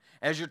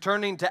As you're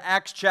turning to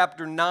Acts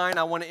chapter 9,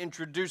 I want to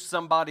introduce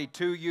somebody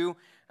to you.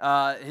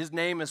 His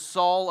name is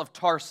Saul of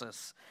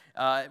Tarsus.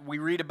 We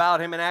read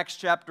about him in Acts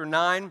chapter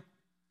 9,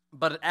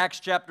 but Acts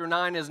chapter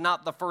 9 is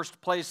not the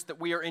first place that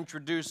we are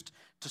introduced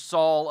to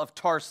Saul of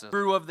Tarsus.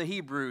 Hebrew of the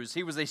Hebrews.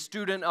 He was a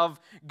student of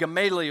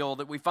Gamaliel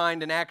that we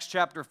find in Acts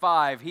chapter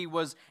 5. He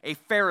was a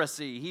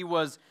Pharisee. He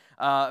was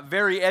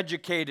very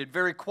educated,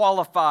 very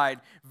qualified,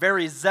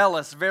 very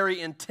zealous,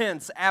 very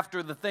intense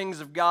after the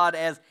things of God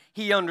as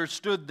he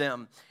understood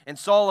them. And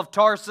Saul of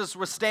Tarsus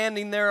was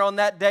standing there on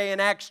that day in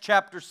Acts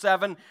chapter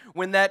 7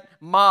 when that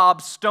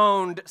mob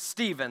stoned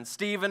Stephen.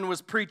 Stephen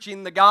was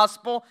preaching the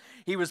gospel.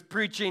 He was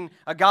preaching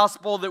a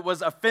gospel that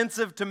was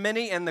offensive to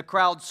many, and the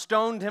crowd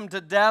stoned him to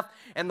death.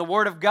 And the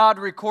Word of God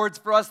records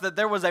for us that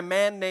there was a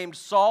man named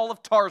Saul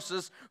of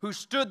Tarsus who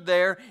stood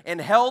there and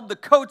held the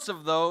coats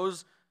of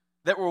those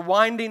that were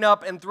winding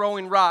up and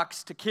throwing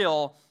rocks to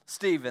kill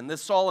Stephen.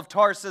 This Saul of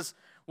Tarsus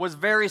was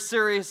very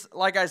serious,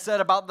 like I said,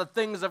 about the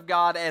things of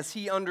God as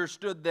he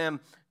understood them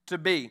to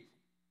be.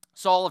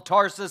 Saul of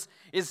Tarsus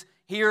is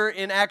here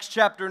in Acts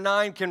chapter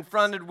 9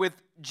 confronted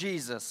with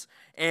Jesus,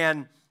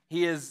 and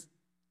he is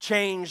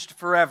changed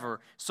forever.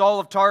 Saul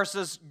of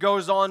Tarsus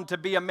goes on to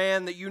be a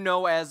man that you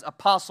know as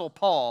Apostle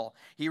Paul.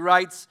 He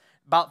writes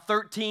about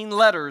 13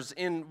 letters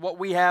in what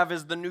we have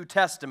as the New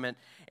Testament,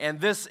 and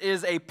this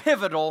is a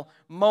pivotal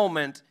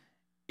moment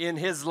in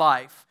his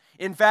life.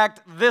 In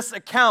fact, this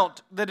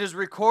account that is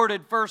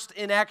recorded first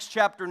in Acts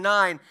chapter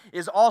 9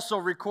 is also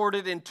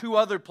recorded in two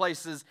other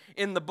places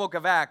in the book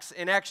of Acts.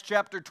 In Acts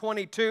chapter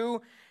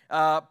 22,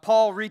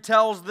 Paul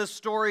retells this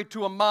story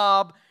to a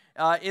mob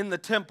in the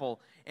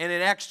temple. And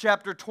in Acts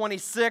chapter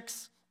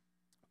 26,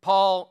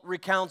 Paul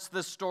recounts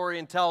this story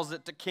and tells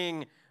it to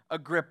King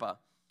Agrippa.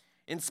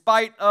 In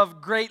spite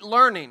of great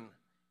learning,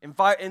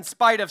 in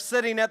spite of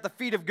sitting at the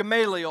feet of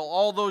Gamaliel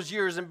all those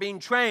years and being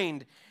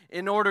trained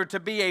in order to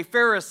be a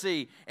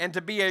Pharisee and to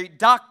be a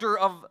doctor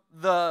of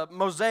the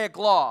Mosaic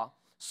law,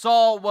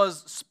 Saul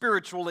was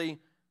spiritually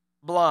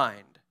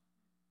blind.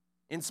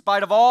 In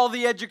spite of all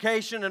the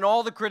education and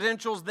all the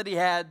credentials that he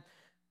had,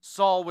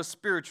 Saul was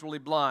spiritually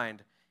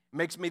blind. It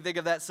makes me think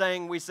of that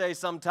saying we say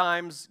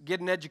sometimes,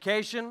 get an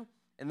education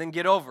and then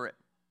get over it.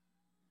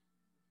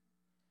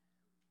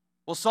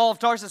 Well, Saul of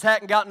Tarsus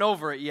hadn't gotten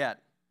over it yet,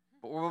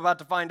 but we're about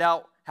to find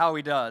out how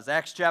he does.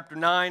 Acts chapter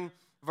 9,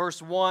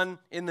 verse 1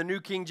 in the New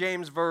King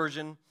James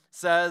Version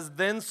says,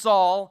 Then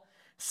Saul,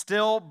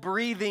 still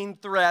breathing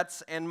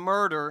threats and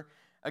murder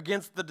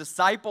against the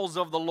disciples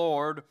of the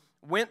Lord,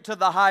 went to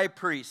the high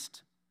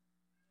priest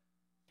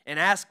and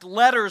asked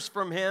letters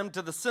from him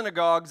to the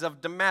synagogues of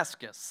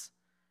Damascus,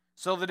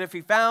 so that if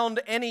he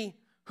found any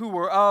who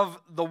were of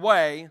the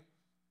way,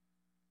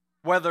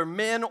 whether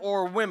men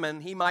or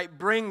women, he might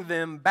bring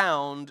them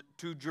bound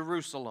to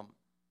Jerusalem.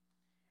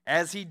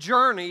 As he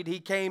journeyed, he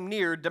came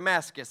near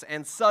Damascus,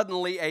 and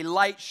suddenly a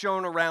light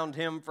shone around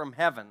him from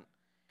heaven.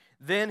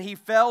 Then he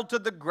fell to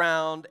the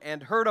ground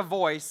and heard a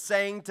voice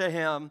saying to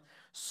him,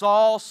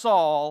 Saul,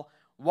 Saul,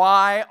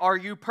 why are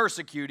you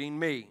persecuting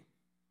me?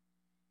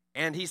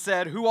 And he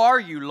said, Who are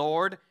you,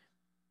 Lord?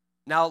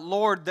 Now,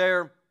 Lord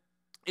there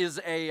is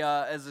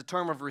as a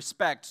term of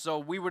respect, so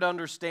we would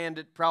understand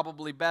it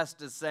probably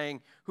best as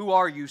saying, Who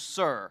are you,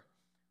 sir?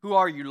 Who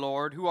are you,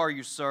 Lord? Who are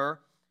you, sir?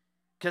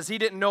 Because he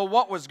didn't know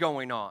what was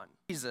going on.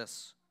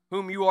 Jesus,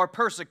 whom you are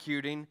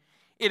persecuting,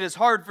 it is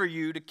hard for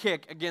you to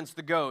kick against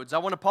the goads. I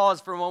want to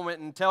pause for a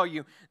moment and tell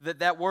you that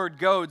that word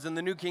goads in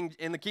the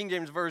King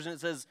James Version,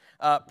 it says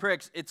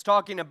pricks. It's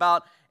talking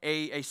about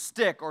a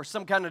stick or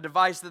some kind of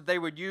device that they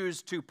would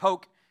use to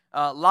poke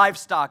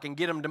livestock and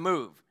get them to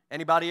move.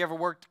 Anybody ever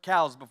worked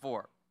cows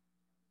before?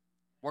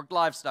 Worked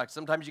livestock.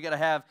 Sometimes you got to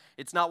have,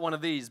 it's not one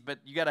of these, but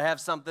you got to have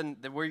something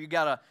where you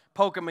got to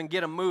poke them and get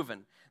them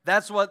moving.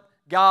 That's what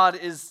God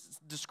is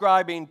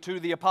describing to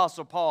the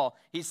Apostle Paul.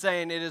 He's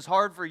saying, it is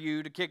hard for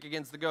you to kick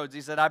against the goads.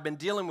 He said, I've been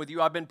dealing with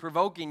you. I've been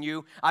provoking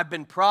you. I've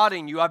been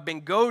prodding you. I've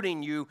been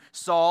goading you,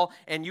 Saul,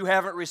 and you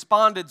haven't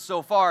responded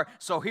so far.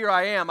 So here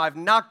I am. I've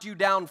knocked you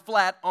down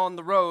flat on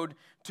the road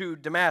to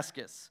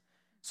Damascus.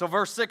 So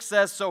verse 6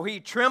 says, So he,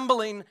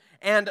 trembling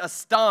and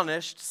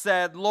astonished,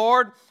 said,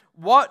 Lord,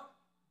 what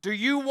do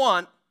you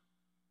want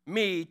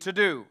me to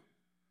do?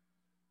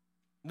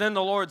 Then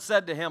the Lord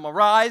said to him,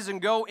 Arise and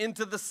go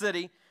into the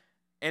city,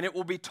 and it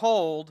will be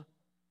told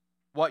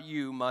what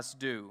you must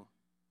do.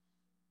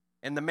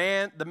 And the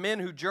men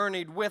who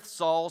journeyed with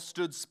Saul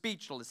stood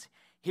speechless,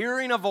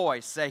 hearing a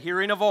voice, say,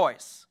 hearing a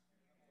voice,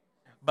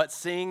 but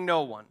seeing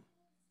no one.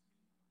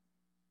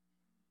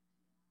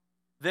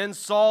 Then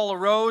Saul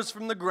arose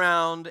from the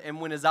ground,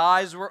 and when his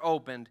eyes were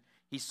opened,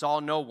 he saw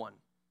no one.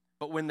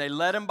 But when they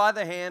led him by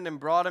the hand and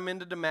brought him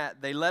into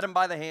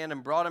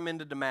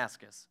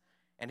Damascus,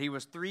 and he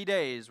was 3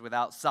 days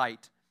without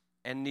sight,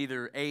 and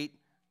neither ate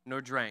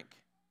nor drank.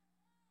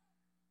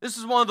 This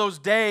is one of those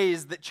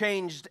days that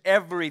changed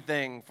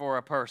everything for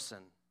a person.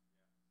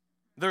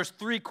 There's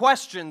 3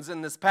 questions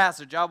in this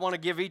passage. I want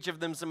to give each of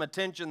them some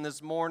attention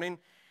this morning,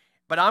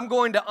 but I'm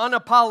going to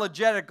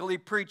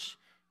unapologetically preach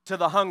to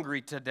the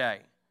hungry today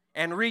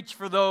and reach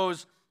for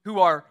those who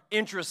are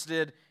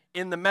interested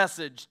in the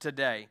message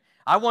today.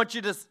 I want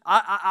you to,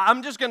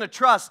 I'm just going to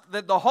trust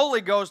that the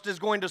Holy Ghost is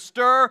going to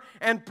stir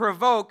and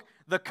provoke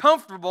the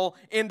comfortable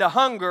into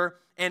hunger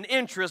and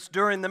interest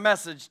during the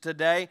message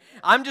today.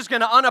 I'm just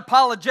going to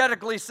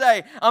unapologetically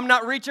say, I'm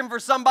not reaching for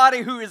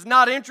somebody who is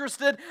not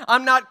interested.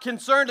 I'm not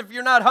concerned if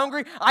you're not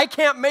hungry. I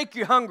can't make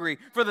you hungry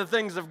for the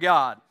things of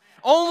God.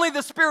 Only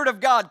the Spirit of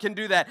God can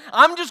do that.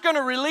 I'm just going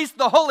to release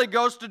the Holy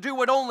Ghost to do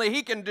what only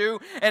He can do,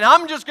 and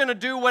I'm just going to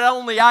do what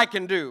only I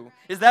can do.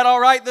 Is that all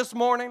right this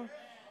morning?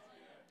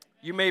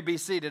 You may be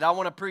seated. I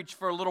want to preach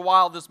for a little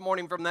while this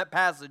morning from that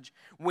passage.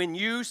 When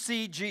you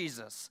see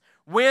Jesus.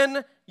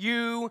 When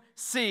you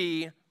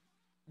see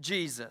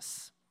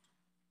Jesus.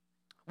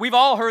 We've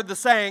all heard the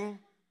saying.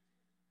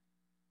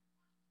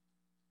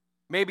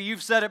 Maybe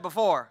you've said it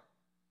before.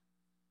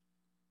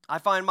 I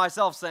find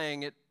myself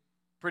saying it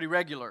pretty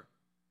regular.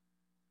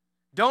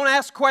 Don't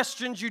ask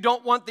questions you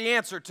don't want the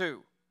answer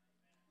to.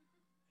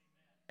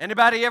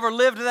 Anybody ever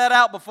lived that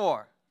out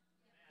before?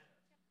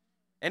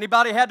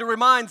 Anybody had to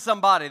remind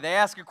somebody? They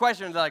ask a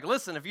question, they're like,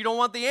 listen, if you don't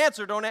want the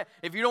answer, don't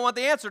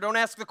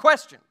ask the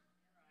question.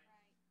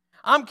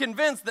 I'm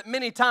convinced that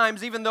many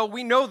times, even though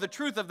we know the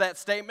truth of that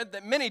statement,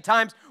 that many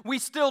times we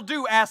still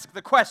do ask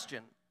the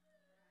question.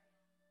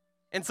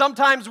 And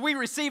sometimes we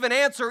receive an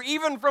answer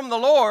even from the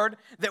Lord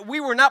that we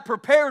were not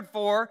prepared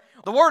for.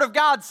 The Word of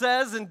God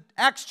says in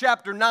Acts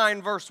chapter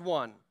 9, verse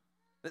 1,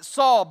 that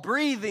Saul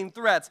breathing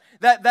threats,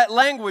 that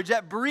language,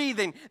 that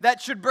breathing,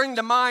 that should bring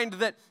to mind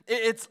that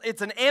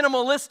it's an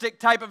animalistic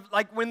type of,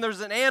 like when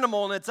there's an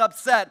animal and it's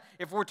upset.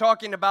 If we're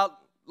talking about,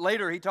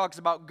 later he talks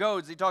about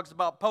goads, he talks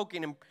about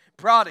poking and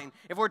prodding.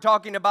 If we're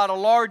talking about a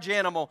large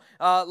animal,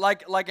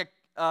 like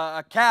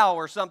a cow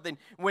or something,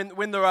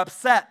 when they're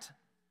upset,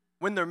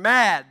 when they're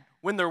mad,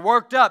 when they're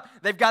worked up,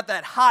 they've got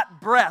that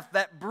hot breath,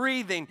 that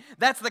breathing.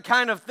 That's the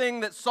kind of thing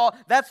that's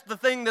the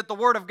thing that the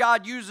Word of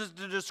God uses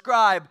to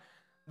describe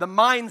the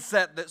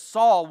mindset that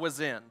Saul was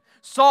in.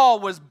 Saul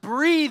was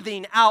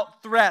breathing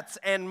out threats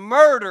and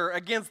murder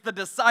against the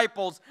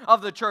disciples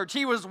of the church.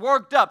 He was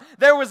worked up.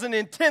 There was an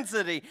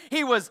intensity.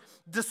 He was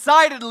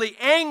decidedly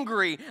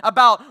angry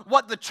about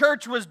what the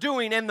church was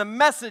doing and the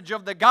message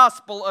of the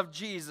gospel of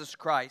Jesus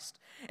Christ.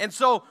 And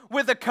so,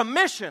 with a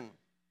commission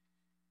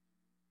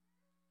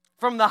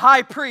from the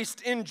high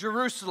priest in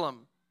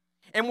Jerusalem,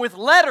 and with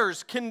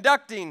letters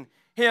conducting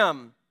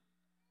him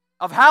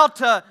of how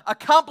to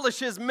accomplish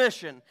his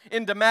mission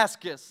in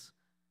Damascus,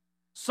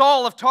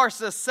 Saul of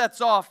Tarsus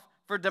sets off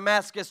for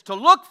Damascus to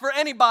look for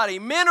anybody,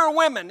 men or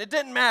women, it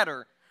didn't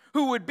matter,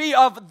 who would be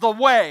of the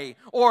way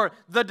or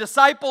the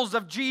disciples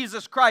of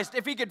Jesus Christ.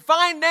 If he could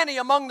find any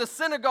among the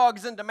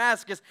synagogues in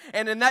Damascus,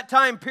 and in that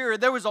time period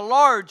there was a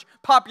large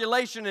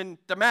population in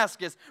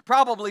Damascus,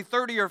 probably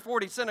 30 or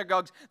 40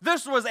 synagogues.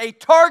 This was a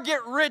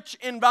target-rich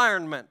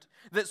environment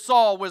that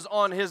Saul was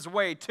on his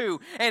way to,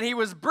 and he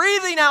was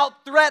breathing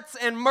out threats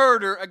and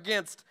murder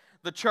against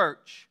the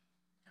church.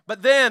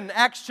 But then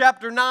Acts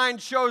chapter 9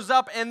 shows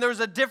up, and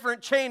there's a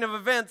different chain of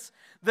events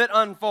that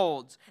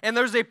unfolds. And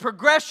there's a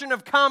progression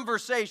of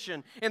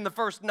conversation in the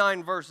first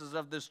 9 verses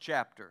of this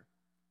chapter.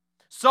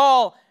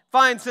 Saul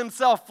finds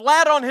himself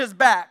flat on his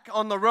back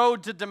on the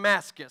road to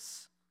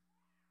Damascus.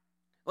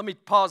 Let me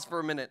pause for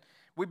a minute.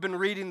 We've been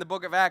reading the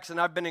book of Acts,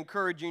 and I've been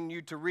encouraging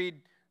you to read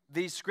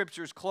these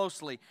scriptures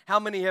closely. How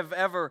many have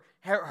ever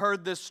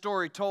heard this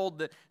story told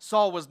that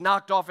Saul was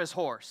knocked off his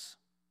horse?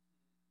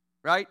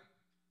 Right?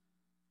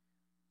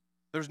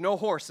 There's no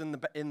horse in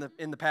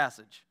the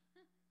passage.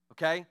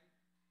 Okay?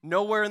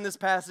 Nowhere in this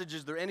passage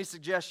is there any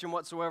suggestion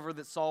whatsoever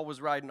that Saul was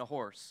riding a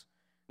horse.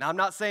 Now, I'm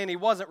not saying he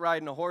wasn't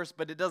riding a horse,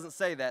 but it doesn't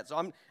say that.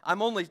 So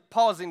I'm only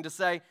pausing to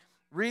say,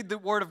 read the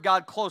Word of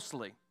God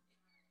closely.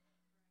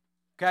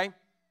 Okay?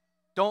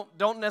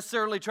 Don't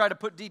necessarily try to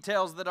put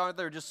details that aren't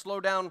there. Just slow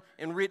down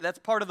and read. That's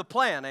part of the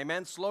plan,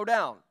 amen? Slow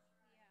down.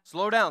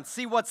 Slow down.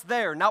 See what's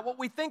there. Not what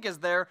we think is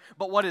there,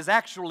 but what is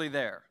actually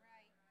there.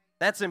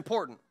 That's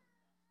important.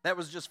 That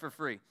was just for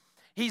free.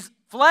 He's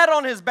flat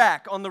on his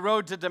back on the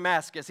road to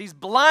Damascus. He's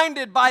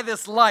blinded by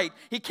this light.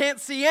 He can't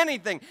see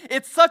anything.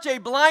 It's such a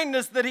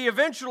blindness that he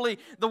eventually,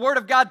 the Word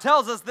of God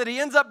tells us, that he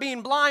ends up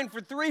being blind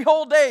for 3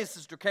 whole days,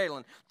 Sister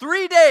Kaylin.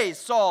 3 days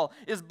Saul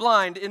is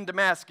blind in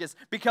Damascus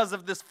because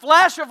of this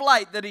flash of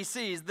light that he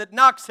sees that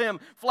knocks him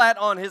flat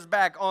on his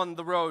back on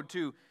the road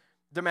to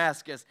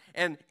Damascus.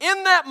 And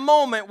in that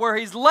moment where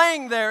he's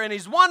laying there and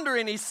he's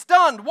wondering, he's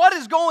stunned, what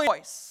is going on?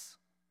 Voice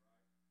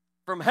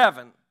from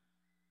heaven.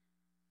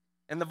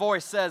 And the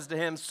voice says to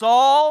him,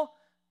 Saul,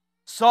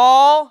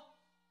 Saul,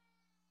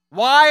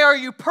 why are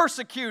you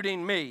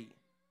persecuting me?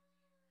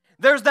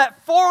 There's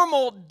that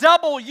formal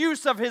double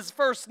use of his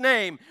first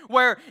name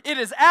where it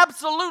is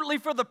absolutely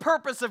for the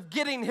purpose of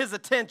getting his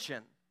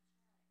attention.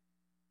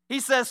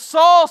 He says,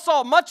 Saul,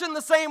 Saul, much in the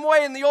same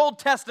way in the Old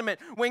Testament,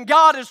 when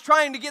God is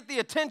trying to get the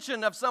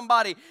attention of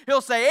somebody,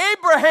 he'll say,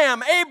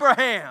 Abraham,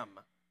 Abraham,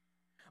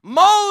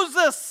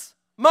 Moses,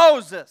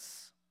 Moses.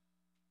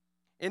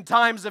 In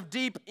times of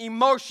deep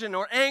emotion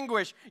or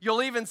anguish,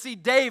 you'll even see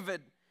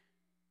David,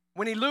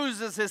 when he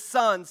loses his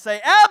son,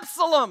 say,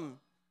 Absalom,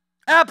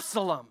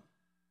 Absalom.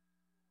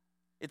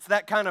 It's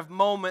that kind of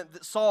moment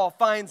that Saul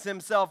finds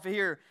himself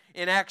here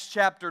in Acts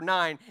chapter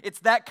 9. It's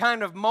that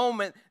kind of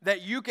moment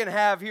that you can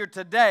have here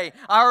today.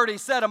 I already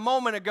said a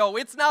moment ago,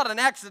 it's not an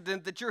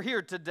accident that you're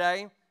here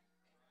today.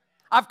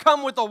 I've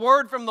come with a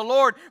word from the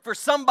Lord for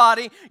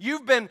somebody.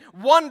 You've been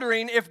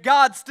wondering if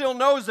God still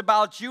knows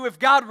about you, if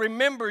God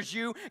remembers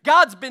you.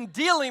 God's been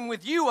dealing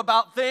with you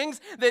about things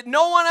that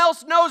no one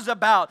else knows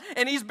about.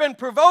 And He's been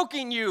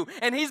provoking you,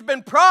 and He's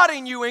been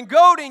prodding you and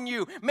goading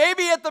you.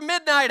 Maybe at the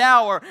midnight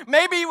hour,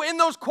 maybe in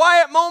those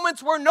quiet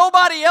moments where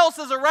nobody else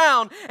is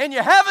around and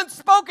you haven't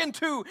spoken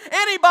to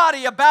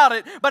anybody about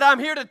it. But I'm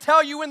here to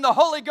tell you in the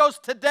Holy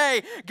Ghost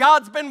today,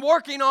 God's been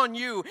working on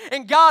you,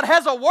 and God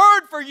has a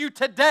word for you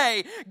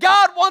today.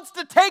 God wants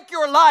to take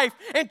your life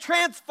and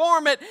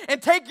transform it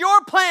and take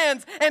your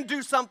plans and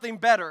do something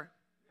better.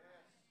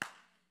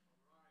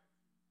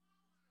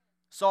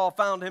 Saul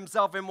found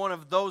himself in one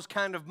of those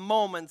kind of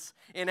moments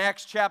in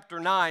Acts chapter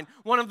 9.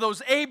 One of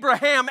those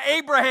Abraham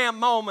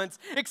moments,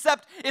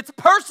 except it's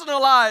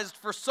personalized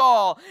for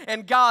Saul.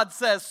 And God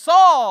says,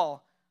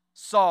 Saul,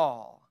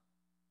 Saul.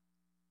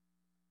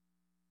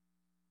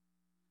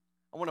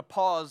 I want to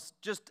pause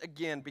just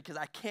again because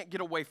I can't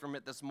get away from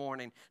it this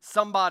morning.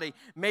 Somebody,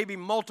 maybe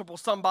multiple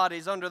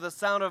somebodies under the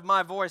sound of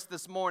my voice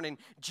this morning,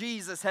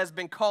 Jesus has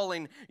been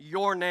calling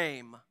your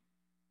name.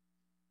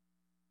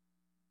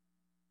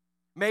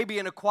 Maybe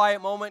in a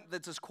quiet moment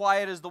that's as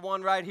quiet as the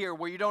one right here,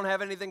 where you don't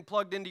have anything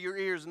plugged into your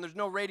ears and there's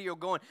no radio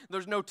going,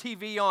 there's no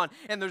TV on,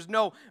 and there's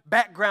no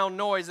background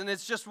noise, and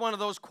it's just one of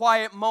those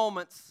quiet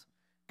moments.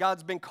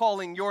 God's been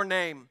calling your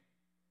name.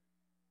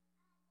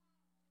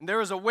 And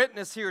there is a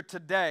witness here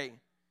today.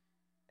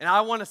 And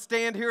I want to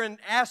stand here and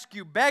ask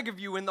you, beg of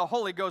you in the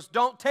Holy Ghost,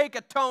 don't take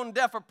a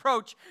tone-deaf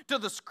approach to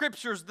the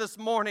Scriptures this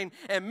morning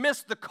and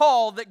miss the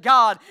call that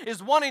God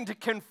is wanting to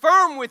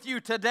confirm with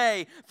you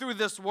today through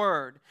this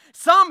word.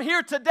 Some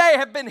here today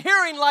have been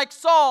hearing like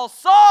Saul,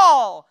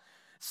 Saul,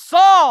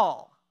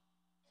 Saul.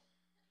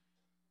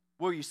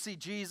 Will you see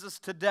Jesus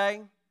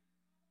today?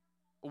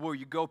 Or will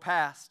you go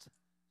past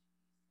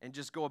and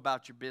just go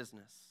about your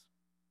business?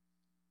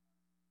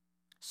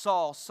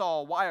 Saul,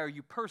 Saul, why are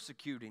you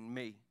persecuting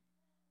me?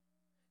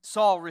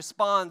 Saul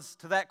responds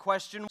to that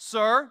question,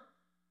 Sir.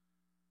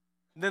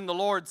 Then the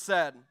Lord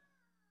said,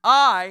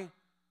 I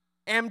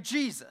am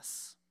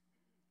Jesus,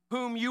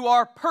 whom you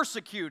are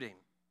persecuting.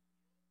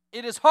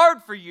 It is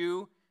hard for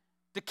you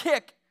to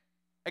kick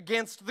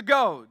against the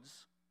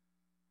goads.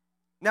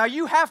 Now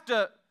you have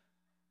to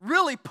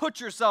really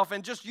put yourself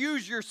and just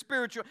use your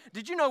spiritual.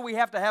 Did you know we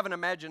have to have an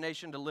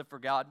imagination to live for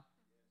God?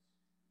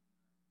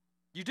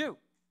 You do.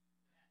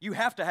 You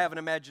have to have an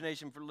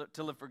imagination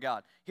to live for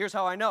God. Here's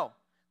how I know.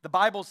 The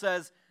Bible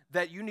says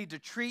that you need to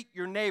treat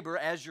your neighbor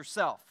as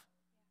yourself.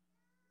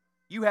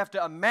 You have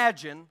to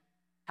imagine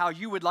how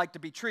you would like to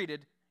be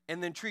treated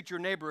and then treat your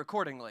neighbor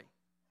accordingly.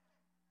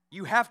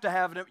 You have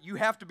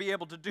to be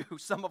able to do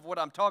some of what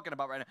I'm talking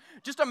about right now.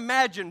 Just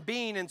imagine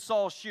being in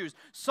Saul's shoes.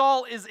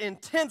 Saul is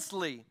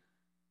intensely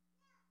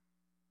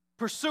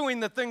pursuing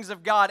the things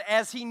of God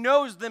as he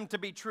knows them to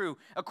be true,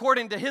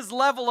 according to his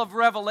level of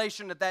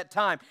revelation at that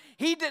time.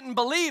 He didn't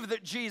believe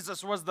that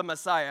Jesus was the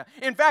Messiah.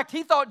 In fact,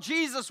 he thought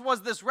Jesus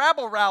was this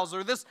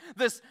rabble-rouser,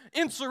 this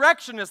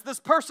insurrectionist, this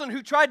person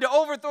who tried to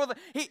overthrow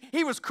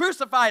he was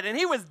crucified and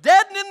he was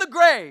dead and in the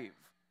grave.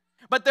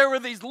 But there were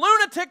these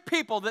lunatic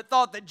people that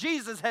thought that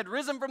Jesus had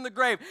risen from the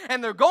grave,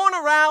 and they're going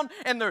around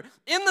and they're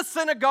in the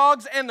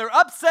synagogues and they're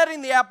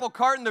upsetting the apple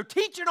cart and they're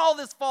teaching all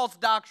this false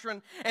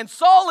doctrine, and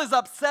Saul is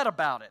upset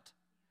about it.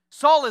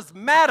 Saul is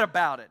mad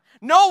about it.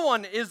 No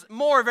one is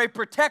more of a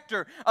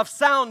protector of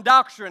sound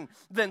doctrine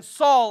than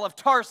Saul of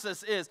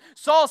Tarsus is.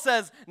 Saul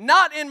says,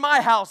 not in my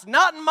house,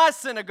 not in my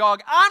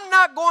synagogue. I'm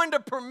not going to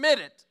permit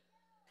it.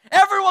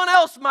 Everyone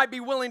else might be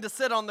willing to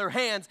sit on their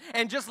hands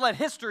and just let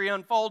history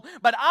unfold,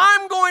 but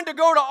I'm going to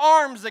go to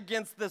arms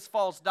against this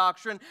false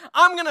doctrine.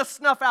 I'm going to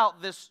snuff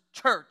out this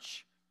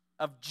church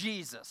of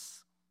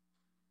Jesus.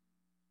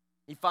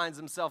 He finds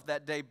himself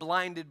that day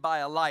blinded by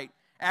a light,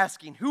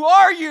 asking, who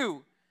are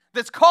you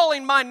that's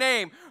calling my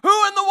name?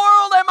 Who in the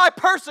world am I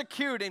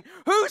persecuting?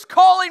 Who's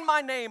calling my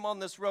name on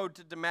this road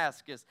to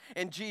Damascus?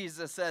 And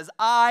Jesus says,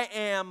 I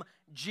am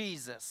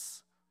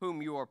Jesus,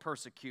 whom you are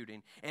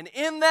persecuting. And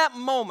in that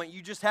moment,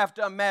 you just have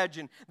to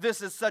imagine this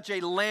is such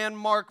a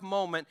landmark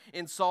moment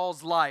in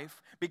Saul's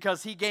life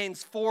because he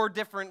gains 4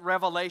 different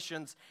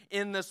revelations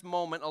in this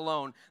moment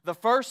alone. The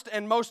first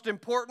and most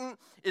important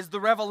is the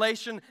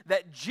revelation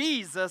that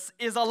Jesus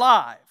is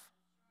alive.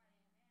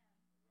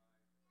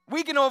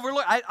 We can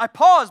overlook, I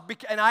paused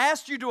and I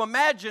asked you to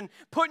imagine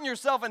putting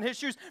yourself in his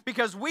shoes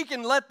because we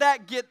can let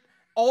that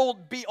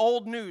be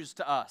old news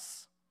to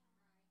us.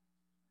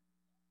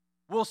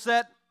 We'll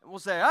say,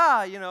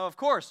 of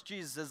course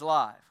Jesus is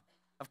alive.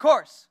 Of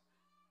course.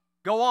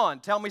 Go on,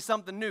 tell me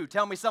something new,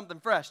 tell me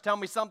something fresh, tell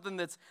me something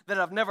that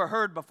I've never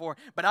heard before.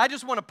 But I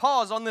just want to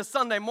pause on this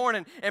Sunday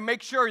morning and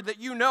make sure that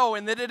you know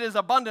and that it is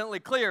abundantly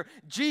clear,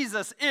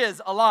 Jesus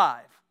is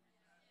alive.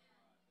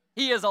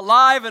 He is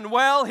alive and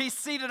well. He's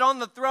seated on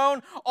the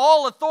throne.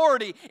 All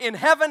authority in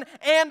heaven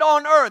and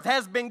on earth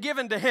has been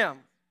given to him.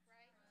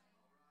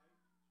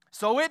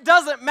 So it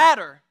doesn't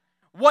matter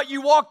what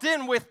you walked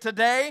in with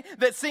today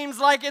that seems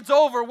like it's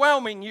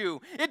overwhelming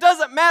you. It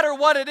doesn't matter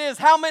what it is,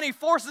 how many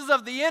forces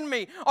of the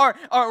enemy are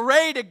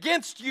arrayed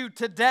against you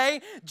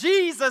today.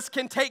 Jesus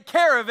can take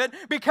care of it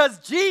because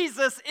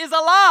Jesus is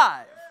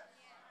alive.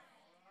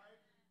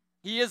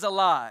 He is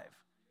alive.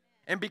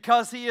 And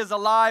because he is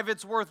alive,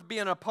 it's worth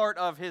being a part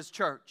of his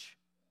church.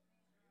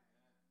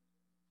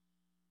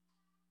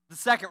 The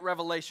second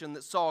revelation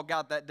that Saul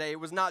got that day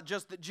was not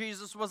just that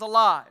Jesus was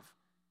alive,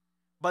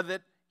 but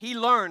that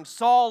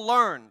Saul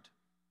learned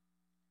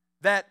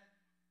that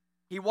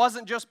he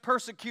wasn't just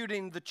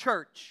persecuting the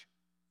church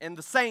and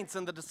the saints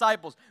and the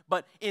disciples,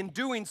 but in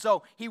doing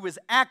so, he was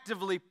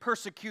actively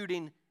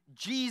persecuting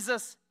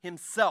Jesus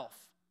himself.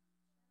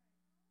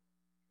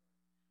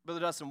 Brother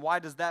Dustin, why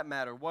does that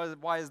matter?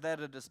 Why is that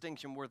a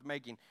distinction worth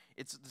making?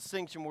 It's a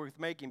distinction worth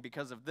making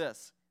because of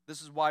this.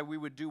 This is why we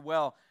would do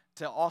well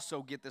to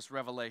also get this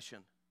revelation,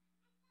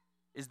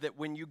 is that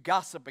when you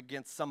gossip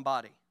against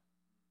somebody,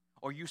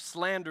 or you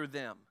slander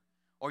them,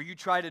 or you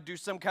try to do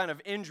some kind of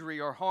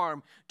injury or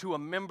harm to a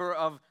member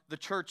of the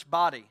church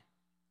body,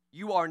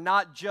 you are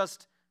not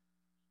just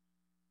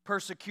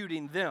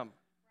persecuting them,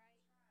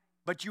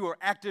 but you are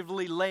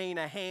actively laying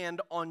a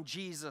hand on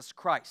Jesus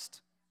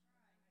Christ.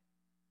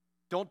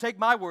 Don't take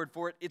my word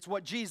for it. It's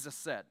what Jesus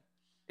said.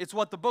 It's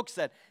what the book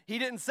said. He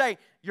didn't say,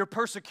 you're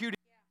persecuting.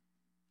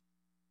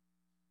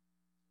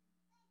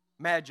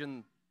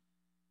 Imagine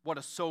what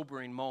a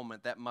sobering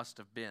moment that must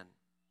have been.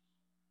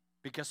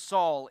 Because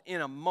Saul, in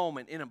a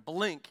moment, in a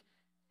blink,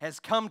 has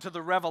come to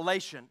the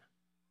revelation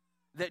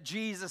that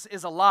Jesus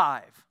is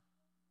alive.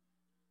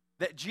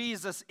 That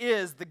Jesus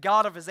is the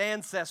God of his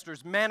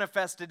ancestors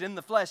manifested in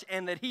the flesh,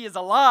 and that he is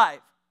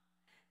alive.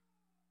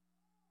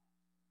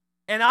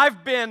 And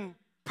I've been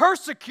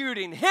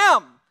persecuting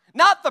him,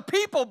 not the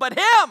people, but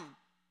him.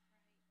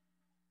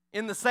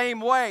 In the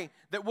same way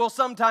that we'll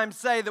sometimes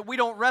say that we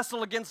don't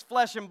wrestle against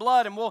flesh and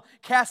blood, and we'll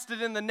cast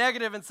it in the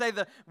negative and say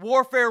the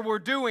warfare we're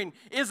doing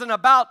isn't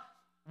about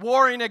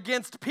warring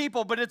against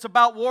people, but it's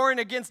about warring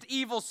against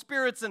evil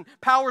spirits and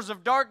powers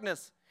of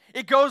darkness.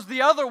 It goes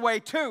the other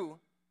way too.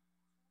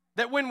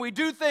 That when we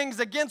do things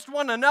against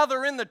one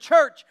another in the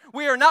church,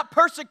 we are not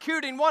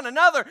persecuting one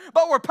another,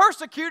 but we're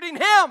persecuting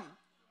him.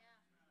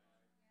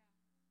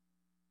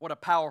 What a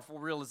powerful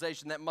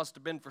realization that must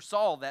have been for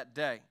Saul that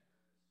day.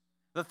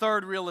 The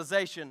third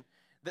realization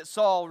that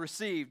Saul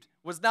received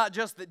was not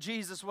just that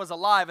Jesus was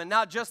alive, and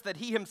not just that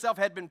he himself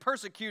had been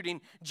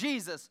persecuting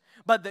Jesus,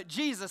 but that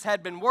Jesus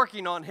had been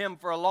working on him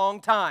for a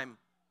long time.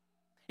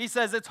 He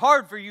says, it's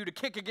hard for you to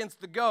kick against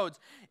the goads.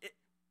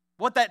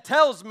 What that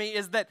tells me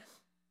is that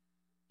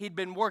he'd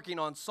been working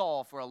on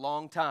Saul for a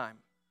long time.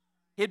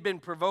 He'd been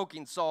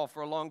provoking Saul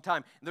for a long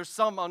time. There's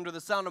some under the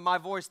sound of my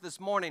voice this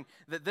morning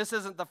that this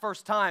isn't the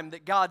first time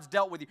that God's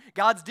dealt with you.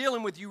 God's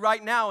dealing with you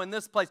right now in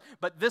this place,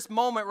 but this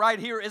moment right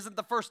here isn't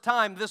the first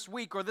time this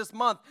week or this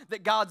month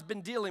that God's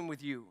been dealing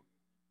with you.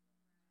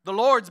 The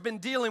Lord's been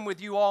dealing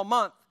with you all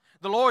month.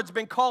 The Lord's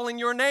been calling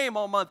your name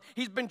all month.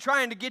 He's been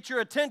trying to get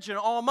your attention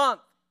all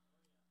month.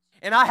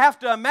 And I have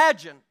to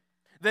imagine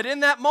that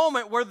in that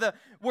moment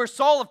where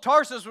Saul of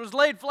Tarsus was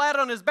laid flat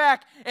on his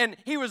back and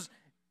he was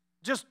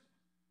just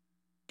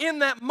in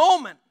that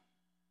moment,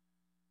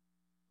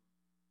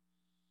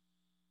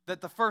 that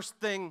the first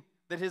thing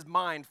that his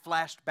mind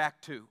flashed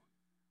back to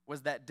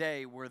was that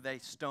day where they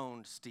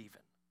stoned Stephen.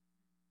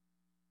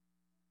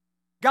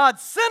 God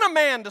sent a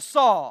man to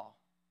Saul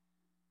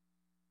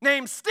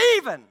named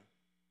Stephen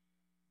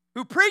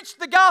who preached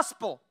the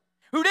gospel,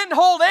 who didn't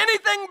hold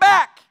anything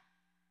back.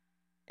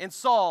 And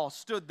Saul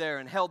stood there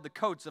and held the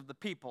coats of the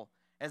people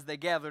as they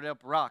gathered up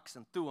rocks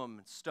and threw them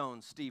and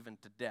stoned Stephen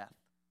to death.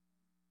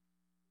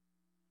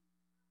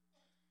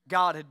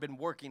 God had been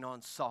working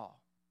on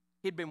Saul.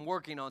 He'd been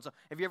working on Saul.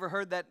 Have you ever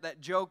heard that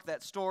joke,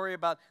 that story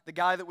about the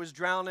guy that was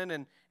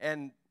drowning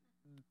and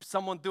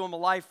someone threw him a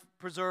life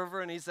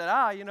preserver and he said,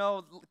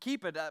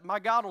 keep it. My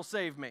God will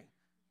save me.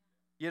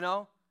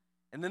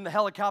 And then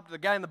the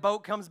guy in the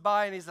boat comes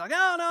by and he's like,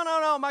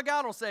 no, my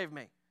God will save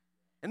me.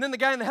 And then the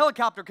guy in the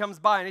helicopter comes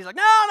by and he's like,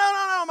 no,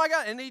 my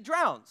God. And he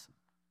drowns.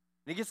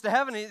 And he gets to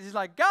heaven and he's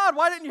like, God,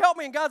 why didn't you help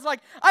me? And God's like,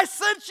 I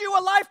sent you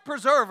a life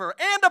preserver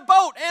and a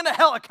boat and a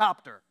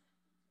helicopter.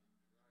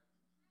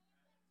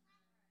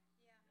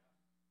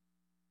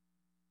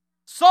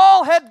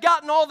 Saul had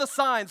gotten all the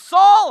signs.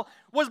 Saul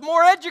was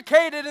more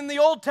educated in the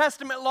Old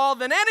Testament law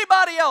than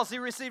anybody else. He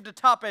received a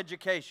top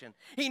education.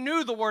 He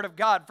knew the Word of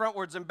God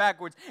frontwards and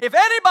backwards. If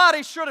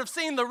anybody should have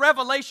seen the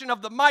revelation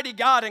of the mighty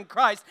God in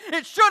Christ,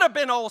 it should have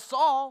been old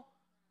Saul.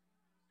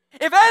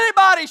 If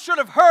anybody should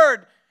have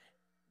heard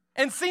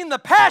and seen the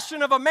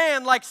passion of a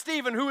man like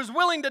Stephen who was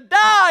willing to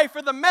die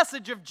for the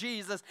message of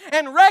Jesus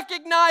and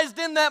recognized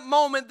in that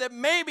moment that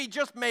maybe,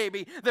 just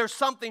maybe, there's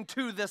something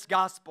to this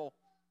gospel,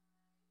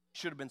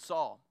 should have been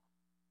Saul.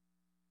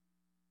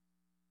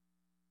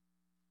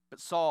 But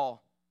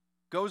Saul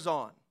goes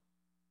on.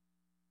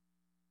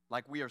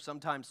 like we are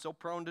sometimes so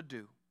prone to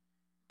do,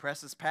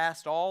 presses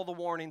past all the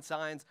warning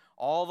signs,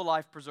 all the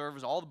life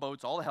preservers, all the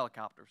boats, all the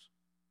helicopters,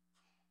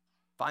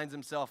 finds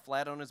himself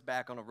flat on his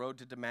back on a road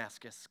to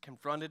Damascus,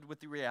 confronted with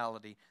the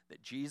reality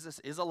that Jesus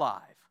is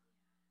alive,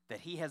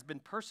 that he has been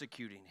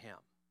persecuting him,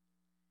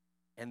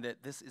 and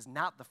that this is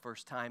not the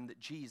first time that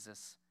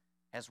Jesus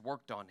has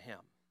worked on him.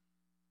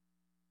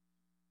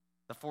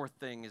 The fourth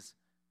thing is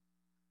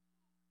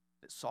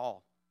that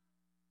Saul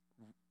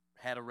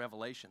had a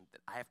revelation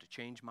that I have to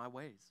change my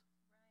ways.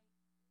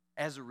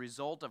 As a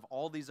result of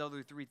all these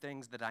other three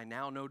things that I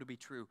now know to be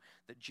true,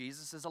 that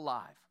Jesus is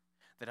alive,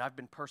 that I've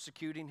been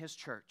persecuting his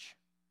church,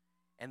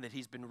 and that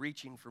he's been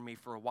reaching for me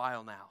for a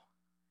while now,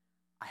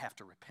 I have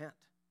to repent.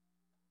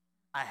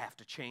 I have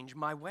to change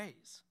my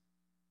ways.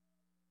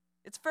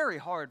 It's very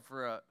hard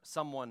for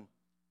someone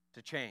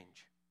to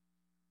change.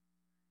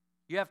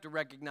 You have to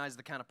recognize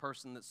the kind of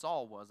person that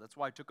Saul was. That's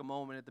why I took a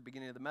moment at the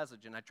beginning of the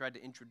message and I tried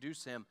to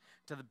introduce him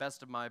to the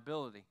best of my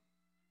ability.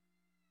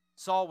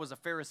 Saul was a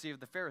Pharisee of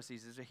the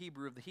Pharisees. He was a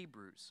Hebrew of the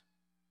Hebrews.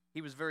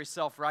 He was very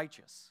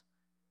self-righteous.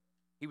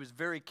 He was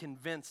very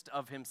convinced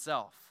of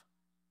himself.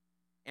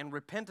 And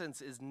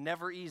repentance is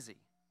never easy,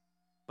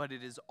 but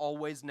it is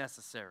always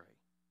necessary.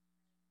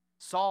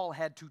 Saul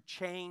had to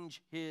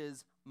change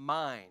his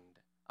mind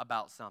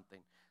about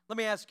something. Let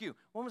me ask you,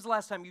 when was the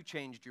last time you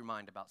changed your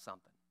mind about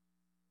something?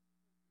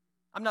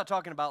 I'm not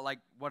talking about like,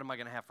 what am I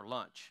going to have for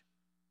lunch?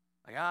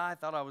 Like, I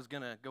thought I was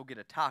going to go get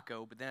a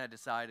taco, but then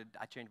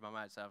I changed my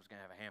mind and decided I was going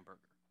to have a hamburger.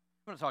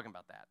 I'm not talking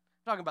about that.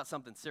 I'm talking about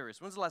something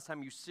serious. When's the last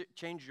time you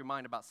changed your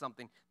mind about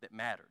something that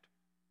mattered?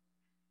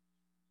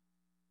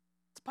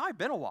 It's probably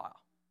been a while.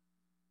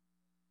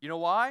 You know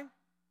why?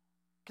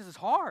 Because it's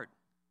hard.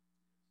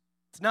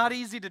 It's not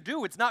easy to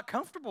do. It's not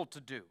comfortable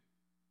to do.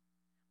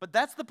 But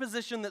that's the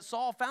position that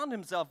Saul found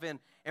himself in.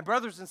 And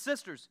brothers and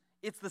sisters,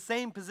 it's the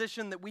same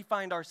position that we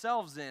find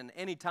ourselves in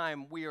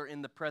anytime we are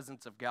in the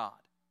presence of God.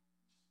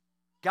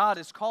 God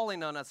is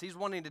calling on us. He's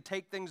wanting to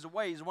take things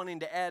away. He's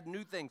wanting to add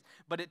new things.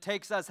 But it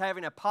takes us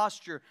having a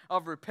posture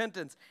of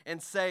repentance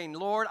and saying,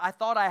 Lord, I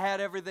thought I had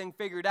everything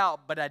figured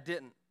out, but I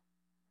didn't.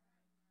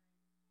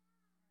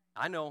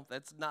 I know,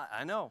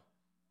 I know.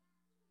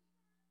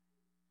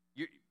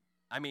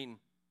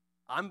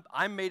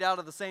 I'm made out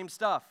of the same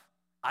stuff.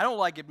 I don't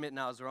like admitting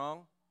I was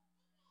wrong.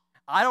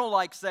 I don't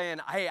like saying,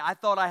 hey, I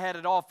thought I had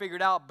it all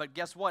figured out, but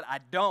guess what? I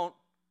don't.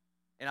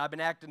 And I've been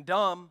acting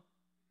dumb.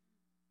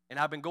 And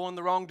I've been going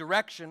the wrong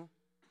direction.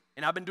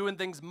 And I've been doing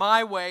things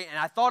my way. And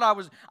I thought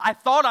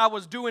I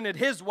was doing it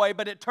his way,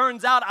 but it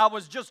turns out I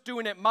was just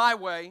doing it my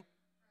way.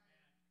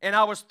 And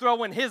I was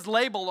throwing his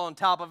label on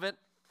top of it.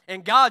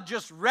 And God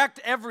just wrecked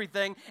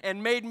everything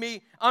and made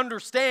me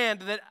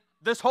understand that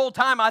this whole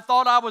time I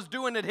thought I was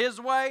doing it his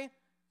way.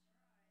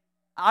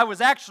 I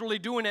was actually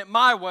doing it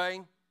my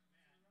way.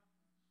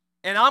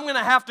 And I'm going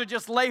to have to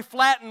just lay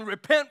flat and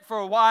repent for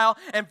a while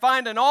and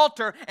find an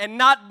altar and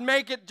not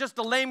make it just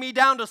a lay me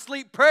down to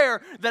sleep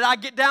prayer that I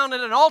get down at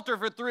an altar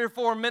for 3 or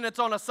 4 minutes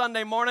on a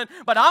Sunday morning.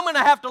 But I'm going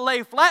to have to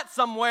lay flat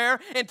somewhere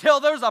until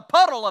there's a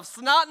puddle of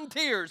snot and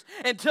tears,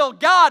 until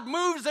God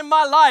moves in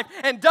my life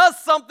and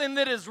does something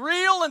that is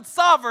real and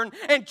sovereign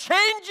and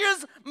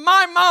changes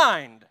my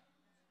mind.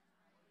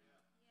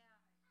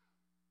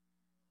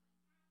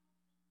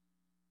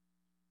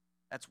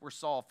 That's where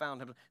Saul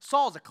found him.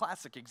 Saul's a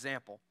classic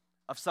example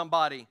of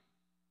somebody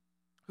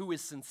who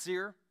is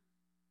sincere,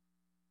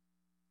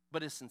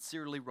 but is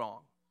sincerely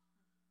wrong.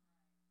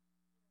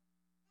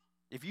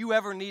 If you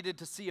ever needed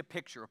to see a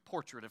picture, a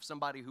portrait of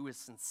somebody who is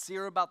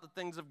sincere about the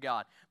things of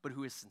God, but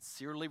who is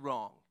sincerely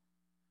wrong,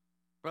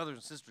 brothers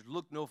and sisters,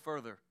 look no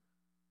further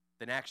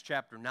than Acts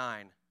chapter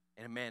 9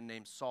 and a man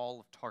named Saul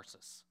of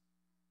Tarsus.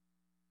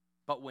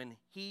 But when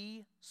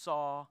he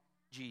saw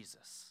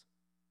Jesus,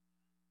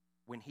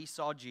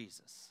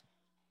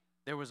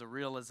 there was a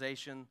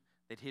realization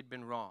that he'd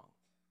been wrong.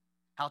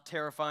 How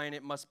terrifying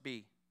it must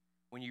be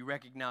when you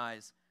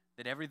recognize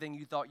that everything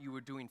you thought you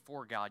were doing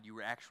for God, you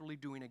were actually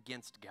doing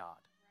against God.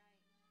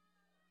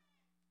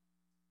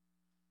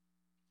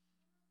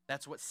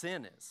 That's what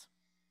sin is.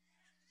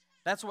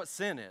 That's what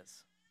sin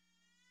is.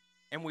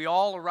 And we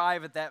all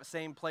arrive at that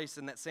same place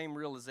and that same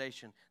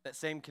realization, that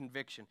same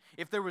conviction.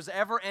 If there was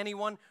ever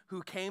anyone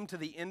who came to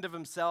the end of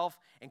himself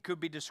and could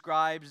be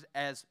described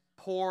as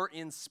poor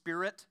in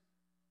spirit,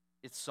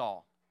 it's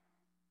Saul.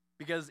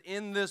 Because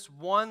in this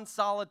one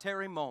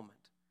solitary moment,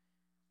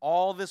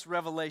 all this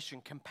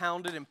revelation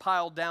compounded and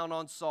piled down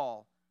on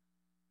Saul,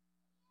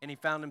 and he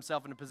found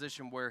himself in a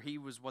position where he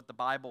was what the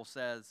Bible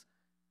says,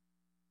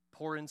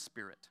 poor in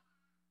spirit.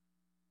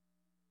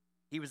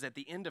 He was at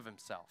the end of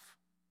himself,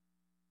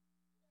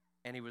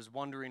 and he was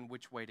wondering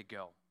which way to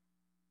go.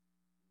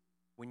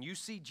 When you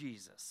see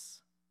Jesus,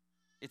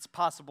 it's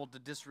possible to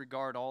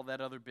disregard all that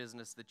other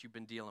business that you've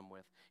been dealing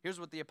with. Here's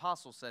what the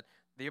apostle said.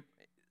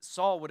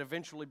 Saul would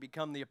eventually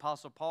become the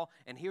Apostle Paul,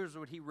 and here's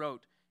what he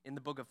wrote in the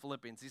book of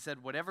Philippians. He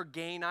said, whatever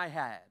gain I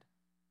had,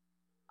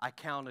 I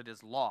counted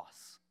as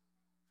loss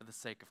for the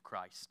sake of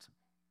Christ.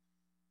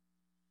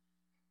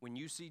 When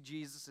you see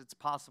Jesus, it's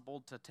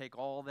possible to take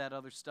all that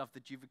other stuff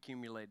that you've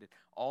accumulated,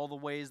 all the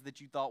ways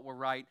that you thought were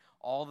right,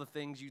 all the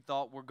things you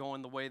thought were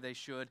going the way they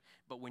should.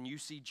 But when you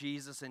see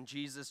Jesus and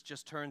Jesus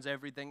just turns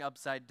everything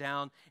upside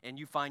down and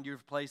you find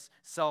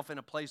yourself in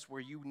a place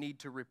where you need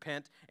to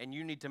repent and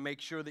you need to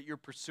make sure that you're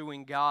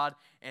pursuing God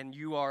and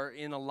you are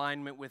in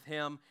alignment with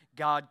Him,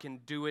 God can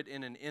do it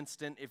in an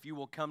instant if you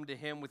will come to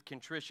Him with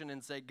contrition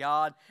and say,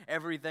 God,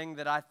 everything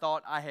that I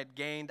thought I had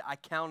gained, I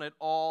count it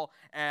all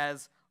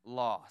as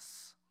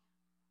loss.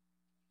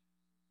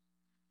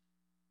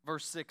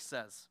 Verse 6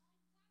 says,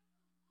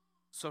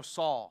 so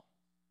Saul,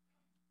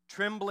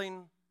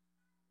 trembling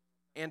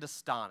and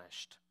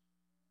astonished,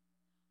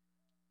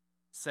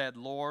 said,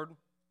 Lord,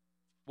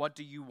 what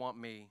do you want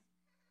me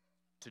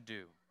to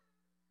do?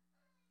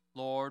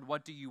 Lord,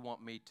 what do you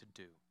want me to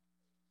do?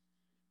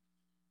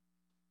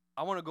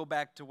 I want to go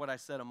back to what I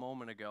said a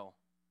moment ago.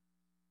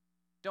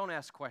 Don't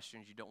ask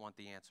questions you don't want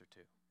the answer to.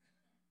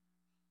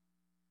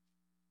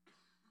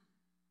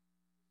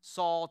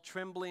 Saul,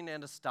 trembling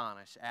and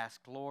astonished,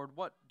 asked, Lord,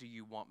 what do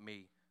you want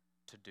me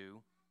to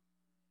do?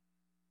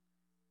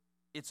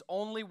 It's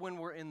only when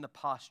we're in the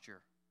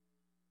posture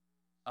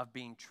of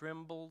being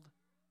trembled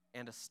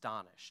and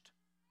astonished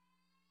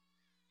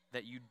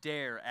that you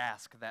dare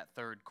ask that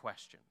third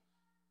question.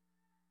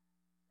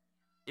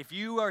 If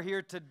you are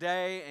here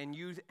today and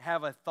you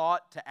have a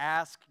thought to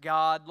ask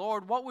God,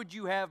 Lord, what would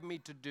you have me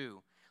to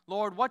do?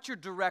 Lord, what's your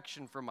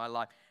direction for my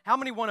life? How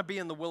many want to be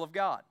in the will of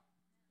God?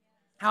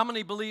 How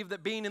many believe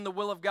that being in the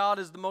will of God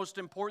is the most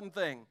important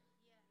thing?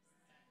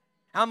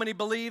 How many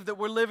believe that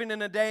we're living in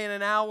a day and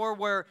an hour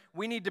where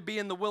we need to be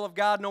in the will of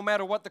God no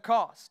matter what the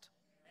cost?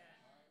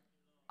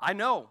 I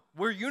know,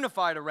 we're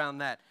unified around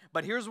that.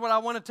 But here's what I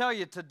want to tell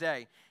you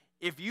today.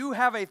 If you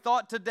have a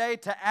thought today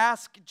to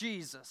ask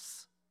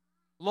Jesus,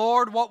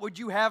 Lord, what would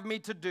you have me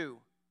to do?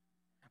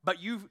 But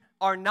you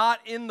are not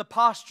in the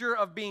posture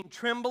of being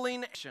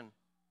trembling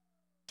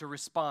to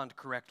respond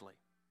correctly.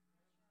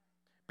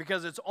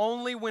 Because it's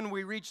only when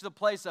we reach the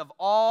place of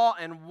awe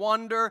and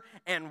wonder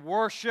and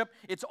worship,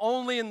 it's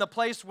only in the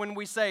place when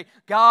we say,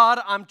 God,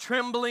 I'm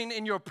trembling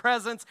in your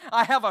presence.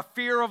 I have a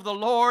fear of the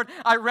Lord.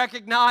 I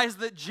recognize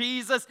that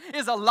Jesus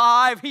is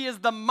alive. He is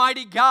the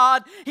mighty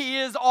God. He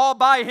is all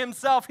by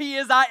himself. He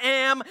is I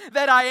am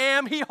that I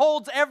am. He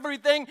holds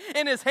everything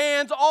in his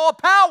hands. All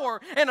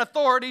power and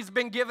authority has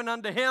been given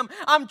unto him.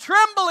 I'm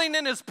trembling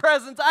in his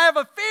presence. I have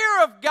a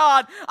fear of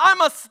God.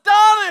 I'm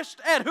astonished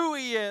at who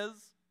he is.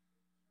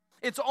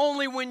 It's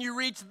only when you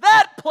reach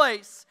that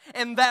place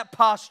and that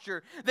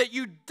posture that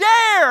you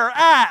dare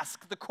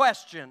ask the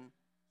question,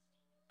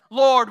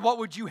 Lord, what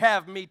would you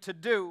have me to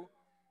do?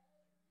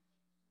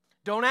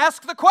 Don't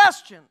ask the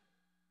question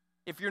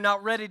if you're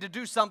not ready to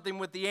do something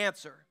with the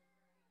answer.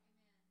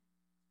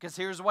 Because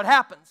here's what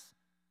happens.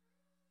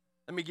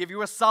 Let me give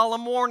you a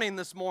solemn warning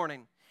this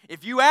morning.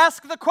 If you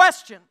ask the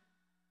question,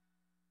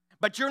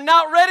 but you're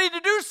not ready to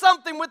do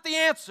something with the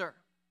answer,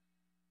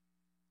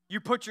 you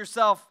put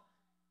yourself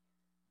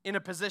in a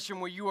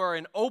position where you are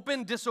in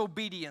open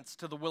disobedience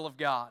to the will of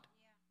God.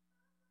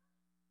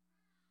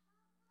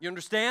 You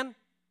understand?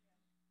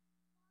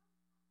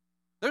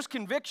 There's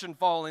conviction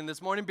falling this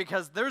morning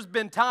because there's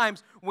been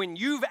times when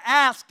you've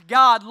asked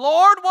God,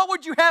 Lord, what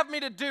would you have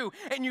me to do?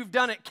 And you've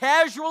done it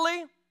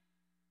casually,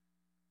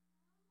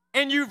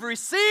 and you've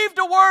received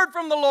a word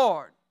from the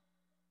Lord.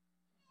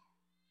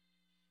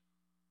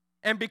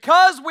 And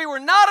because we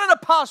were not in a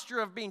posture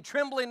of being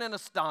trembling and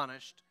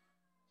astonished,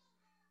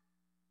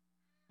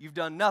 you've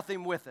done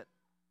nothing with it.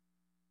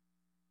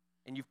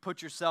 And you've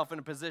put yourself in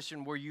a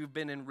position where you've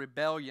been in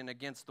rebellion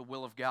against the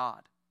will of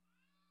God.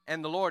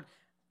 And the Lord,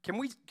 can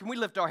we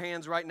lift our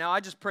hands right now? I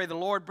just pray the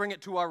Lord bring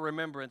it to our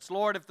remembrance.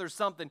 Lord, if there's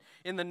something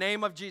in the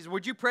name of Jesus,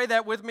 would you pray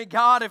that with me?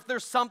 God, if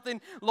there's something,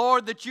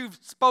 Lord, that you've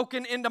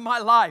spoken into my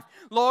life.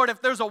 Lord,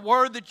 if there's a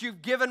word that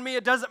you've given me,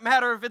 it doesn't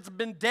matter if it's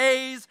been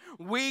days,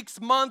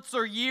 weeks, months,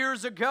 or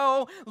years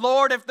ago.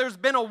 Lord, if there's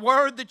been a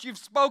word that you've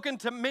spoken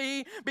to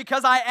me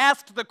because I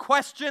asked the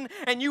question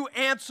and you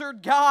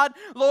answered, God.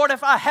 Lord,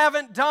 if I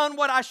haven't done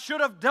what I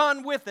should have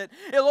done with it.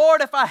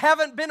 Lord, if I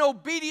haven't been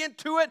obedient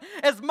to it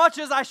as much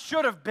as I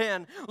should have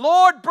been.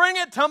 Lord, bring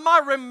it to my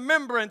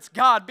remembrance,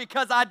 God,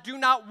 because I do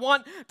not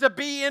want to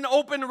be in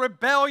open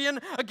rebellion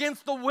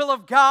against the will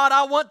of God.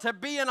 I want to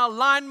be in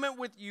alignment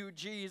with you,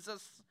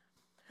 Jesus.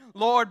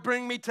 Lord,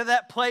 bring me to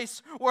that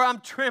place where I'm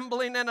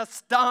trembling and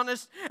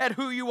astonished at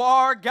who you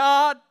are,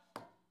 God.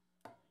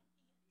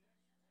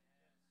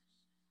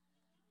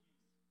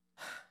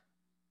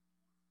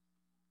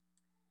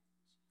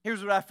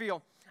 Here's what I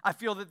feel. I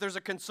feel that there's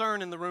a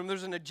concern in the room.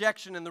 There's an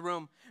ejection in the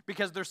room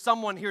because there's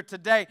someone here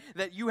today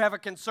that you have a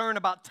concern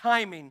about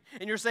timing.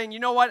 And you're saying, you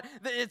know what?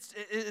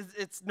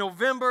 It's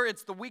November.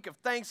 It's the week of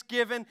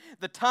Thanksgiving.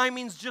 The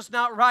timing's just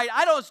not right.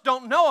 I just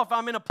don't know if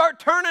I'm in a part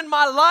turning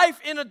my life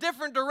in a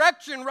different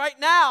direction right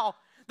now.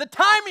 The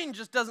timing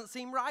just doesn't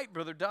seem right,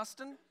 Brother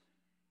Dustin.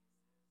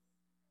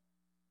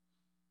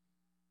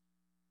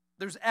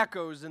 There's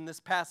echoes in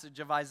this passage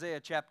of Isaiah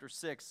chapter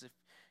 6. If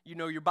you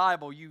know your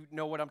Bible, you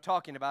know what I'm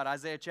talking about.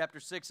 Isaiah chapter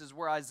 6 is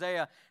where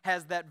Isaiah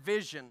has that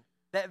vision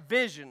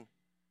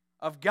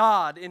of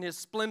God in his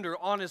splendor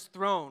on his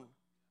throne.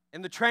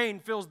 And the train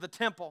fills the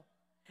temple.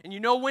 And you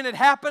know when it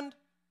happened?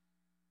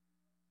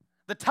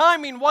 The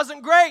timing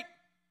wasn't great.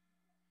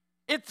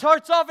 It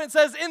starts off and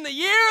says, in the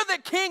year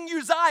that King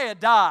Uzziah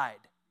died,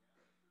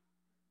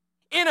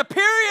 in a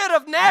period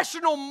of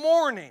national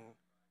mourning,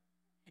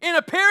 in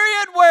a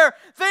period where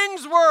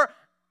things were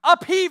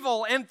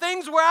upheaval and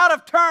things were out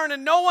of turn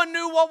and no one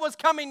knew what was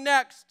coming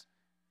next,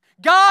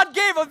 God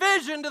gave a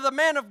vision to the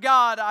man of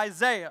God,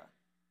 Isaiah,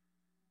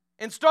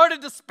 and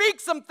started to speak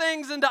some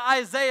things into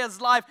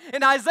Isaiah's life.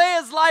 And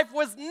Isaiah's life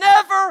was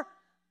never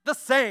the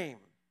same.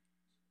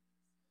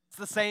 It's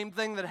the same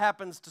thing that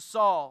happens to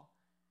Saul.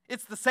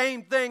 It's the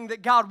same thing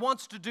that God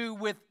wants to do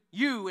with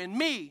you and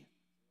me.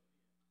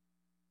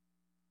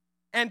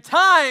 And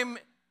time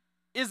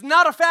is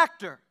not a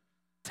factor.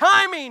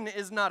 Timing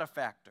is not a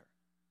factor.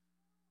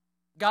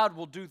 God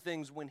will do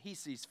things when He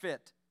sees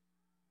fit.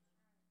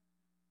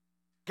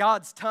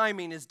 God's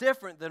timing is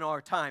different than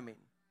our timing.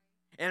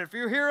 And if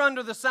you're here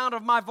under the sound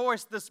of my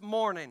voice this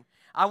morning,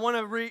 I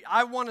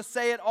want to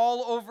say it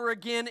all over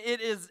again. It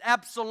is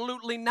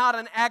absolutely not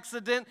an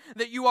accident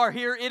that you are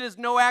here. It is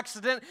no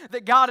accident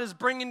that God is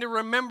bringing to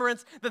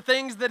remembrance the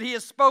things that He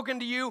has spoken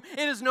to you.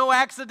 It is no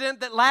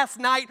accident that last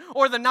night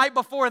or the night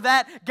before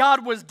that,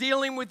 God was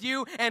dealing with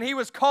you and He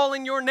was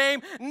calling your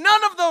name.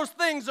 None of those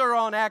things are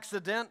on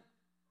accident.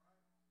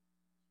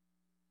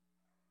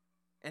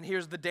 And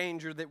here's the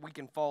danger that we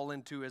can fall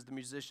into as the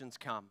musicians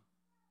come.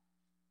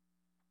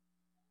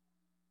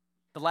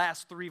 The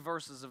last three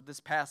verses of this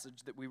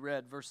passage that we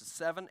read, verses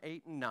 7,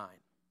 8, and 9.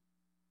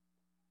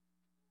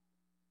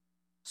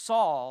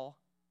 Saul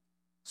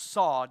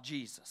saw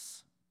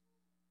Jesus.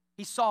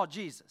 He saw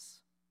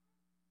Jesus.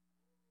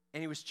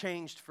 And he was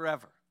changed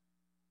forever.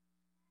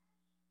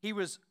 He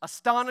was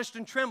astonished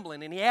and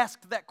trembling, and he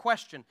asked that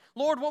question,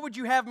 Lord, what would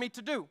you have me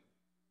to do?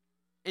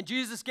 And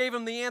Jesus gave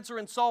him the answer,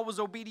 and Saul was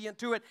obedient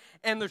to it,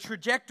 and the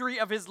trajectory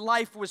of his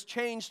life was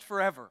changed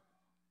forever.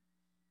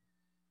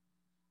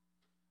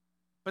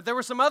 But there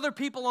were some other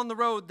people on the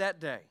road that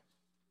day.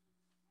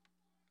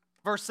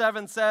 Verse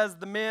 7 says,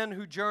 the men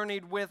who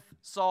journeyed with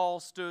Saul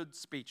stood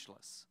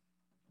speechless,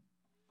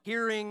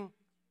 hearing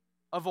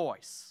a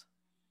voice,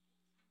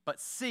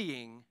 but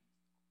seeing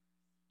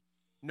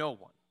no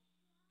one.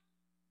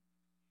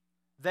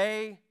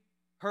 They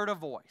heard a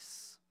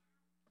voice,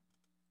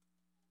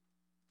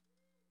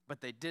 but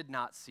they did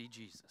not see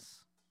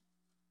Jesus.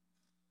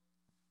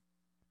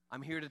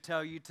 I'm here to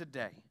tell you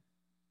today,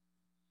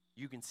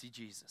 you can see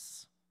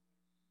Jesus.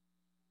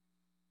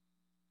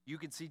 You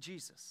can see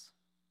Jesus.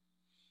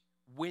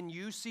 When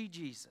you see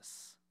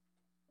Jesus,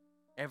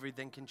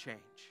 everything can change.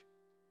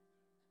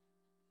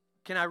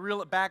 Can I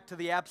reel it back to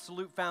the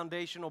absolute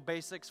foundational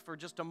basics for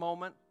just a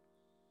moment?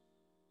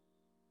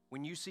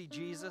 When you see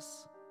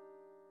Jesus,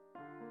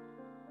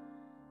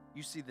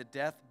 you see the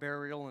death,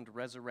 burial, and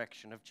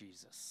resurrection of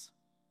Jesus.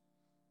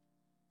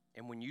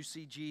 And when you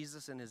see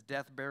Jesus and His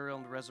death, burial,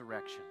 and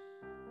resurrection,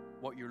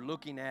 what you're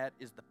looking at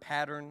is the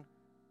pattern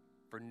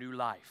for new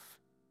life.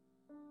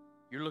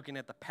 You're looking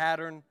at the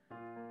pattern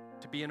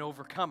to be an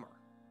overcomer.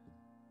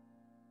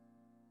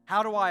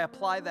 How do I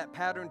apply that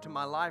pattern to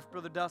my life,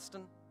 Brother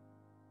Dustin?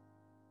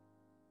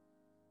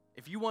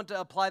 If you want to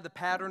apply the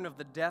pattern of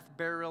the death,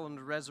 burial, and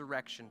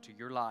resurrection to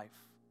your life,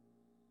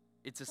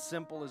 it's as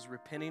simple as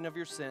repenting of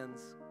your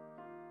sins,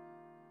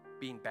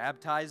 being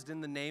baptized in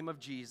the name of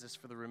Jesus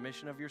for the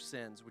remission of your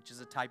sins, which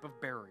is a type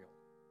of burial,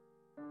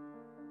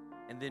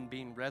 and then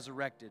being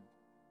resurrected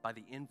by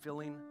the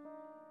infilling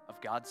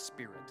of God's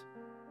Spirit.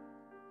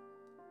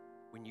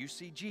 When you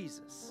see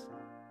Jesus,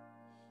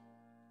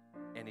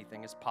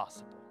 anything is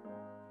possible.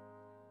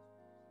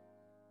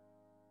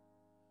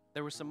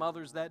 There were some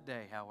others that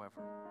day,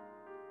 however,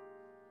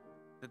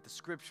 that the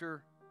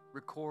Scripture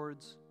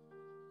records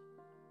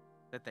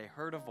that they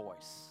heard a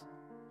voice,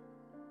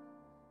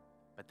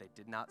 but they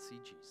did not see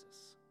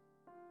Jesus.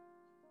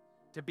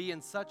 To be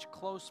in such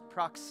close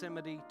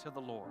proximity to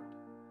the Lord,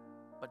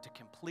 but to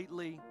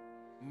completely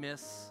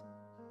miss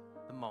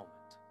the moment.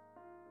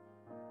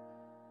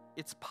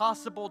 It's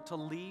possible to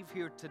leave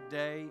here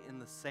today in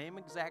the same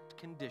exact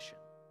condition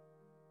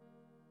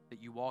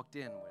that you walked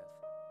in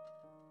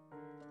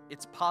with.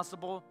 It's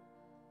possible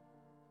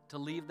to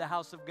leave the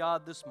house of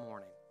God this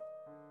morning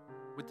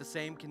with the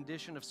same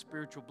condition of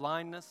spiritual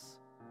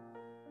blindness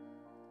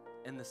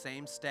and the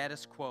same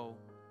status quo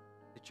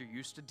that you're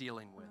used to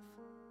dealing with.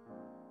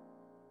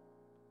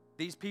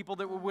 These people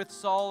that were with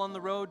Saul on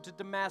the road to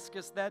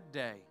Damascus that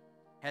day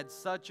had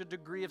such a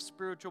degree of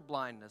spiritual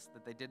blindness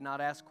that they did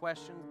not ask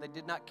questions. They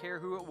did not care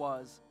who it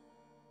was.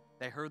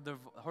 They heard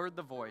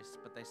the voice,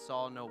 but they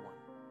saw no one.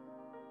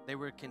 They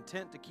were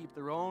content to keep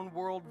their own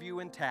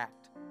worldview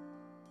intact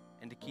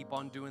and to keep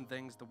on doing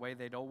things the way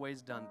they'd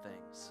always done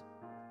things.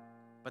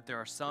 But there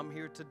are some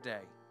here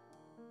today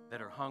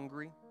that are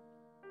hungry,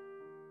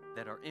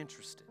 that are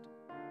interested.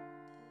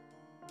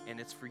 And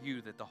it's for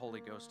you that the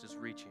Holy Ghost is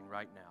reaching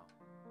right now.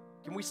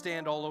 Can we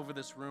stand all over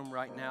this room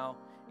right now,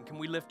 and can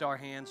we lift our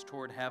hands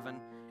toward heaven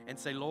and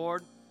say,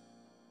 Lord,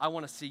 I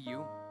want to see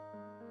you.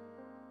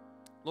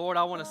 Lord,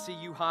 I want to see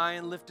you high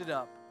and lifted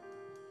up.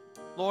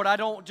 Lord, I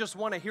don't just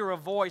want to hear a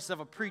voice of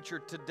a preacher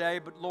today,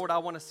 but Lord, I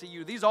want to see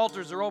you. These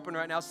altars are open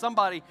right now.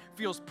 Somebody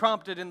feels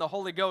prompted in the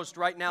Holy Ghost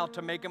right now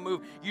to make a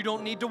move. You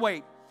don't need to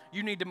wait.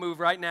 You need to move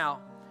right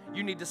now.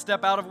 You need to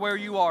step out of where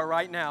you are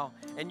right now.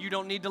 And you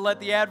don't need to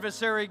let the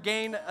adversary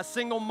gain a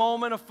single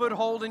moment of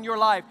foothold in your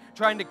life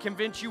trying to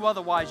convince you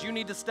otherwise. You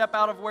need to step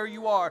out of where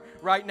you are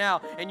right now.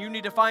 And you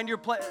need to find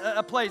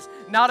a place,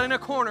 not in a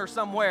corner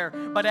somewhere,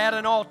 but at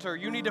an altar.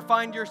 You need to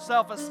find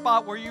yourself a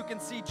spot where you can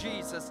see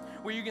Jesus,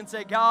 where you can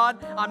say, God,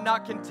 I'm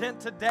not content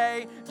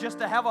today just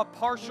to have a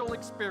partial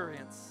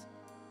experience.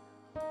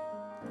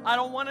 I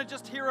don't want to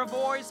just hear a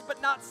voice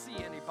but not see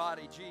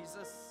anybody,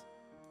 Jesus.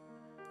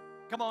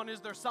 Come on, is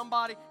there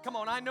somebody? Come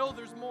on, I know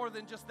there's more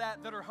than just that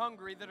are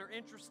hungry, that are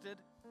interested.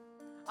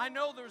 I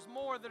know there's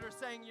more that are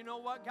saying, you know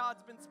what?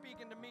 God's been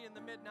speaking to me in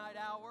the midnight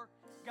hour.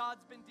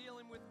 God's been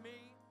dealing with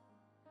me.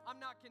 I'm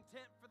not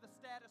content for the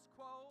status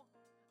quo.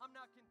 I'm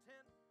not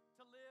content